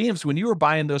 oh, but James, when you were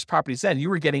buying those properties then, you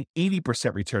were getting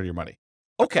 80% return on your money.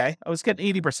 Okay, I was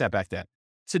getting 80% back then.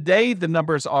 Today, the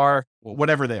numbers are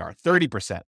whatever they are,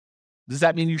 30%. Does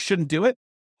that mean you shouldn't do it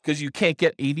because you can't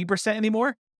get 80%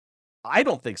 anymore? I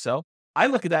don't think so. I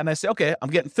look at that and I say, okay, I'm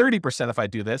getting 30% if I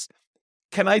do this.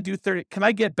 Can I do 30? Can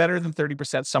I get better than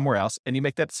 30% somewhere else? And you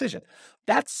make that decision.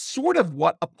 That's sort of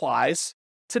what applies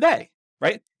today,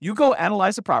 right? You go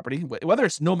analyze a property, whether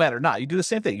it's Nomad or not, you do the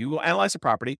same thing. You go analyze a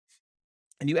property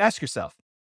and you ask yourself,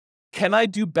 can I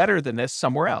do better than this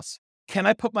somewhere else? Can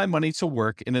I put my money to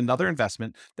work in another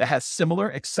investment that has similar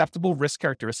acceptable risk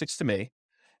characteristics to me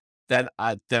that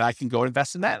I can go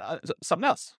invest in that, something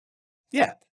else?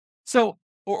 Yeah. So,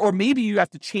 or maybe you have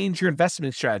to change your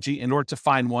investment strategy in order to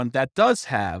find one that does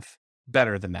have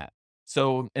better than that.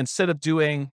 So instead of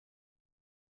doing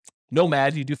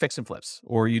Nomad, you do fix and flips,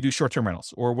 or you do short-term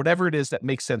rentals, or whatever it is that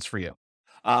makes sense for you.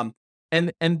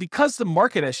 And because the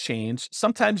market has changed,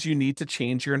 sometimes you need to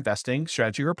change your investing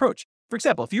strategy or approach. For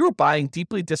example, if you were buying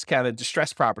deeply discounted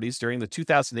distressed properties during the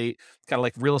 2008 kind of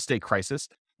like real estate crisis,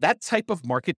 that type of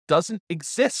market doesn't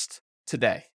exist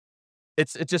today.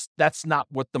 It's just, that's not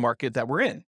what the market that we're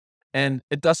in. And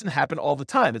it doesn't happen all the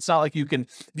time. It's not like if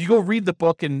you go read the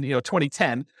book in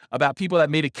 2010 about people that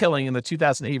made a killing in the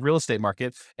 2008 real estate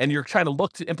market, and you're trying to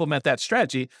look to implement that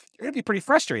strategy, you're going to be pretty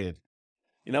frustrated.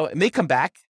 It may come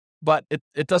back, but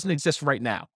it doesn't exist right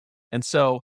now. And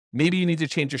so maybe you need to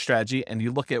change your strategy and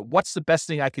you look at what's the best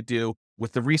thing I could do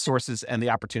with the resources and the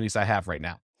opportunities I have right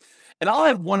now. And I'll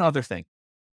add one other thing.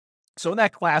 So in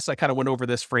that class, I kind of went over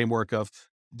this framework of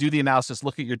do the analysis,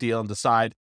 look at your deal and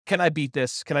decide, can I beat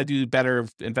this? Can I do better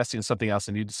investing in something else?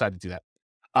 And you decide to do that.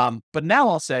 But now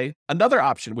I'll say another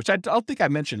option, which I don't think I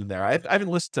mentioned in there. I haven't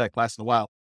listened to that class in a while,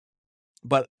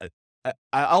 but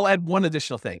I'll add one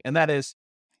additional thing, and that is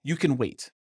you can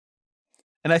wait.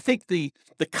 And I think the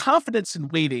confidence in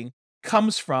waiting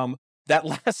comes from that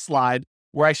last slide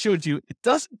where I showed you it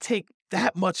doesn't take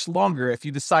that much longer if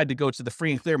you decide to go to the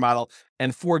free and clear model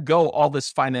and forego all this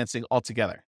financing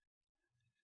altogether.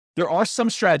 There are some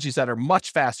strategies that are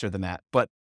much faster than that, but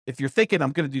if you're thinking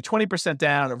I'm going to do 20%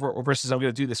 down versus I'm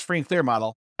going to do this free and clear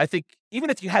model, I think even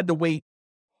if you had to wait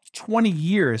 20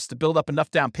 years to build up enough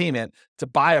down payment to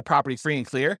buy a property free and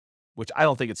clear, which I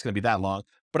don't think it's going to be that long,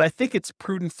 but I think it's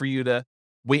prudent for you to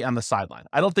wait on the sideline.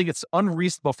 I don't think it's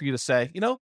unreasonable for you to say,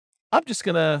 I'm just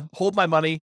going to hold my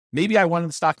money. Maybe I want it in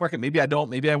the stock market. Maybe I don't.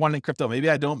 Maybe I want it in crypto. Maybe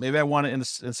I don't. Maybe I want it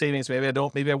in savings. Maybe I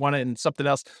don't. Maybe I want it in something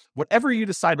else. Whatever you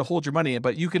decide to hold your money in,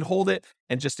 but you can hold it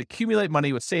and just accumulate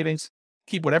money with savings,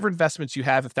 keep whatever investments you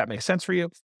have, if that makes sense for you,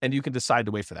 and you can decide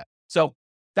to wait for that. So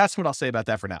that's what I'll say about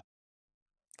that for now.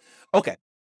 Okay.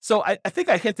 So I think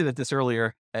I hinted at this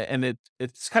earlier, and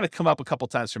it's kind of come up a couple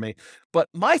of times for me, but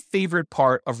my favorite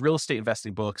part of real estate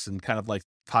investing books and kind of like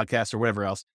podcasts or whatever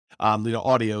else,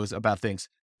 audios about things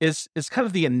is kind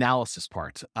of the analysis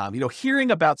part. Hearing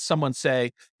about someone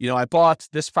say, I bought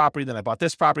this property, then I bought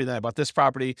this property, then I bought this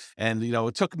property. And,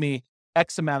 it took me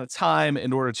X amount of time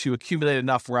in order to accumulate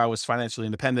enough where I was financially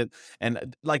independent.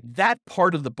 And like that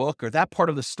part of the book or that part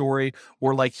of the story,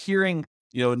 or like hearing,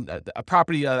 a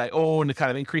property that I own to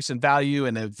kind of increase in value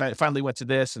and it finally went to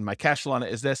this and my cash flow on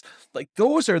it is this, like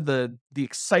those are the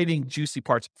exciting, juicy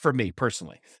parts for me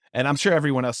personally. And I'm sure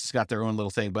everyone else has got their own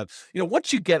little thing, but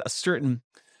once you get a certain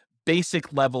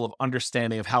basic level of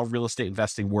understanding of how real estate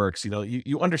investing works,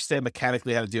 you understand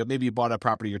mechanically how to do it. Maybe you bought a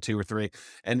property or two or three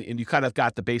and you kind of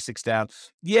got the basics down.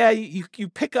 Yeah, you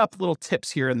pick up little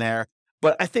tips here and there,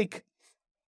 but I think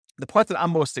the part that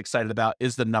I'm most excited about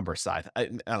is the number side. I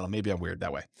don't know, maybe I'm weird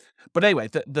that way. But anyway,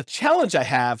 the challenge I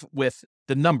have with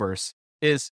the numbers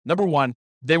is, number one,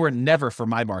 they were never for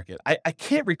my market. I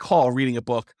can't recall reading a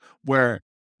book where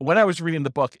when I was reading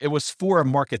the book, it was for a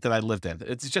market that I lived in.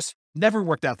 It's just never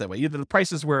worked out that way. Either the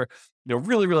prices were,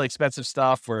 really, really expensive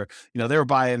stuff, or, they were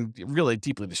buying really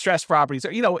deeply distressed properties,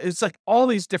 or, it's like all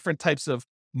these different types of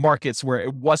markets where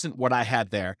it wasn't what I had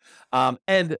there.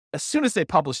 And as soon as they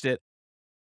published it,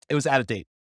 it was out of date.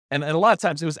 And a lot of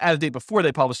times it was out of date before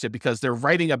they published it because they're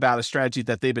writing about a strategy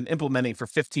that they've been implementing for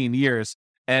 15 years.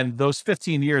 And those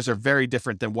 15 years are very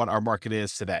different than what our market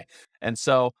is today. And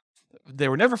so they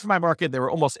were never for my market. They were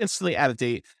almost instantly out of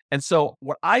date. And so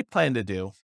what I plan to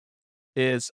do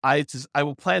is I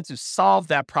will plan to solve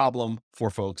that problem for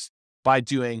folks by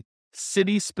doing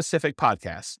city-specific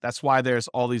podcasts. That's why there's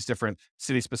all these different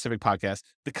city-specific podcasts.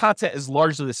 The content is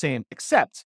largely the same,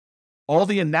 except all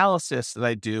the analysis that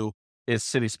I do is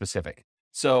city-specific.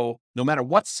 So no matter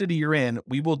what city you're in,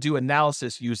 we will do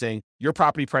analysis using your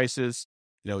property prices,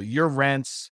 your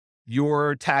rents,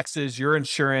 your taxes, your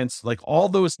insurance, like all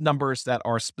those numbers that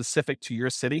are specific to your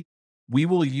city. We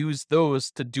will use those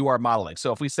to do our modeling.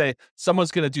 So if we say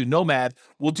someone's going to do Nomad,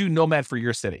 we'll do Nomad for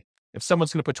your city. If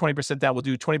someone's going to put 20% down, we'll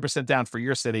do 20% down for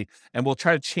your city. And we'll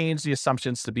try to change the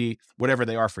assumptions to be whatever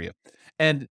they are for you.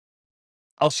 And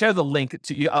I'll share the link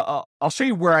to you. I'll show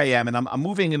you where I am, and I'm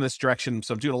moving in this direction.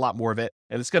 So I'm doing a lot more of it,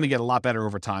 and it's going to get a lot better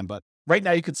over time. But right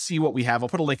now you can see what we have. I'll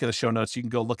put a link in the show notes. You can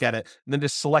go look at it and then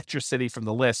just select your city from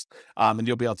the list, and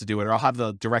you'll be able to do it. Or I'll have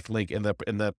the direct link in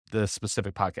the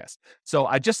specific podcast. So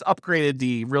I just upgraded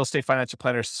the Real Estate Financial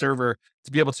Planner server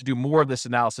to be able to do more of this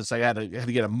analysis. I had to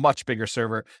get a much bigger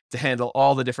server to handle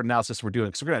all the different analysis we're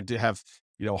doing. So we're going to have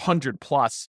 100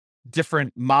 plus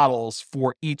different models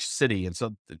for each city. And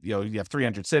so, you have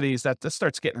 300 cities that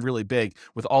starts getting really big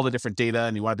with all the different data,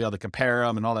 and you want to be able to compare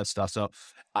them and all that stuff. So,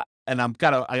 I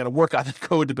got to work on the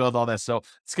code to build all that. So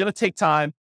it's going to take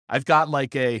time. I've got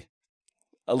like a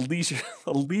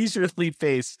leisurely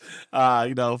pace,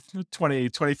 20,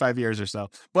 25 years or so,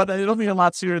 but it'll be a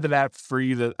lot sooner than that for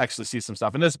you to actually see some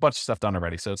stuff. And there's a bunch of stuff done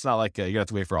already. So it's not like you have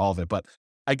to wait for all of it, but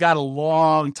I got a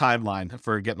long timeline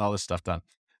for getting all this stuff done.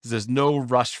 There's no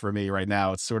rush for me right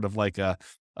now. It's sort of like a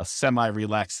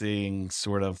semi-relaxing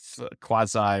sort of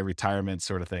quasi-retirement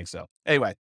sort of thing. So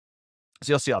anyway,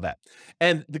 so you'll see all that.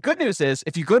 And the good news is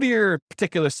if you go to your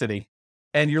particular city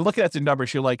and you're looking at the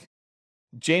numbers, you're like,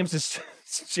 James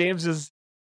is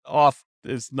off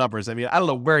his numbers. I mean, I don't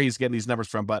know where he's getting these numbers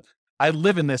from, but I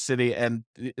live in this city and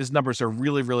his numbers are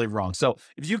really, really wrong. So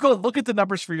if you go look at the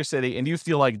numbers for your city and you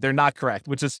feel like they're not correct,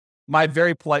 which is my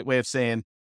very polite way of saying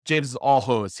James is all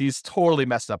hose. He's totally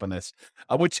messed up on this,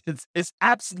 which is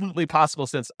absolutely possible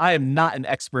since I am not an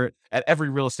expert at every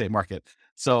real estate market.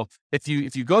 So if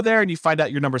you go there and you find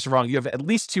out your numbers are wrong, you have at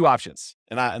least two options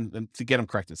and to get them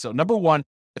corrected. So number one,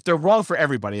 if they're wrong for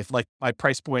everybody, if like my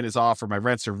price point is off or my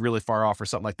rents are really far off or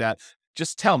something like that,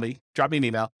 just tell me, drop me an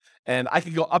email, and I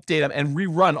can go update them and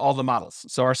rerun all the models.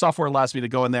 So our software allows me to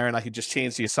go in there and I can just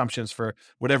change the assumptions for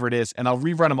whatever it is, and I'll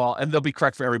rerun them all, and they'll be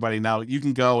correct for everybody. Now you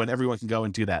can go and everyone can go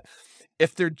and do that.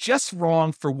 If they're just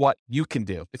wrong for what you can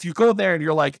do, if you go there and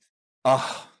you're like,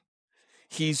 oh,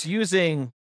 he's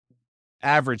using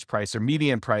average price or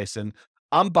median price, and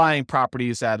I'm buying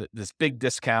properties at this big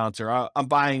discount, or I'm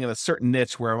buying in a certain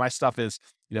niche where my stuff is,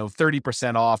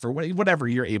 30% off or whatever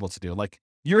you're able to do. Like,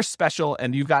 you're special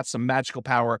and you've got some magical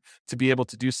power to be able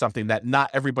to do something that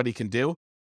not everybody can do.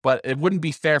 But it wouldn't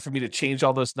be fair for me to change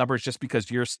all those numbers just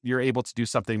because you're able to do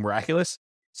something miraculous,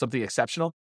 something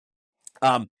exceptional.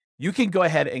 You can go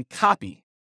ahead and copy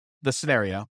the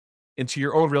scenario into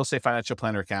your own real estate financial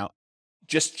planner account.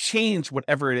 Just change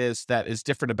whatever it is that is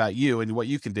different about you and what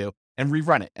you can do, and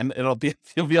rerun it. And you'll be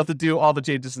able to do all the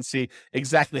changes and see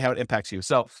exactly how it impacts you.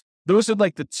 So those are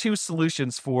like the two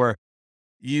solutions for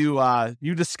you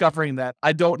discovering that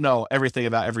I don't know everything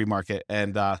about every market,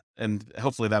 and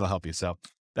hopefully that'll help you. So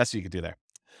that's what you can do there.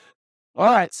 All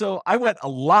right. So I went a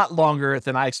lot longer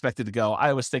than I expected to go.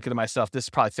 I was thinking to myself, this is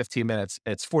probably 15 minutes.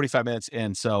 It's 45 minutes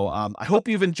in. So I hope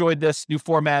you've enjoyed this new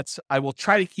formats. I will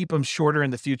try to keep them shorter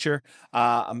in the future.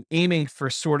 I'm aiming for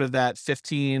sort of that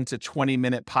 15 to 20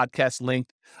 minute podcast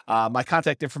length. My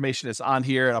contact information is on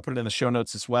here, and I'll put it in the show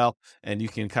notes as well. And you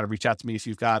can kind of reach out to me if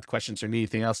you've got questions or need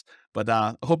anything else. But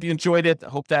I hope you enjoyed it. I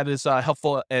hope that is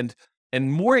helpful and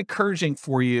more encouraging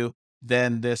for you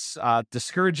than this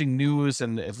discouraging news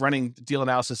and running deal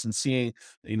analysis and seeing,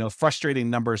 frustrating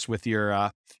numbers with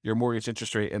your mortgage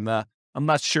interest rate. And I'm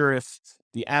not sure if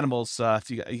the animals,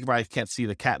 if you probably can't see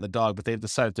the cat and the dog, but they've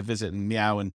decided to visit and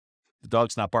meow, and the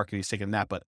dog's not barking, he's taking a nap,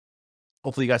 but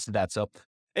hopefully you guys did that. So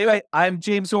anyway, I'm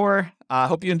James Orr.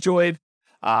 Hope you enjoyed.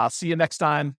 I'll see you next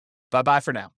time. Bye-bye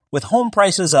for now. With home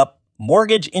prices up,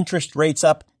 mortgage interest rates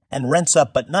up, and rents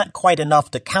up, but not quite enough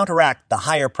to counteract the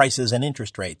higher prices and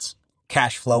interest rates,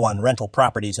 cash flow on rental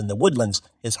properties in the Woodlands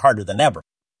is harder than ever.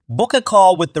 Book a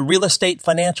call with the Real Estate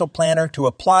Financial Planner to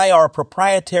apply our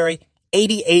proprietary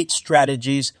 88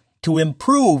 strategies to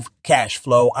improve cash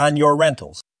flow on your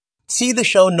rentals. See the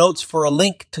show notes for a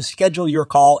link to schedule your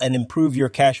call and improve your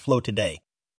cash flow today.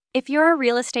 If you're a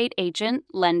real estate agent,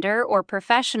 lender, or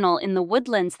professional in the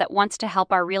Woodlands that wants to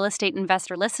help our real estate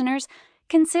investor listeners,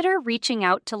 consider reaching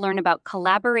out to learn about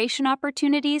collaboration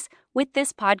opportunities with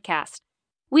this podcast.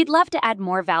 We'd love to add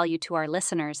more value to our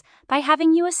listeners by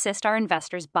having you assist our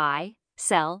investors buy,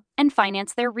 sell, and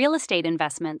finance their real estate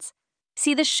investments.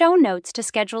 See the show notes to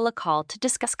schedule a call to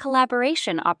discuss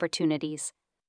collaboration opportunities.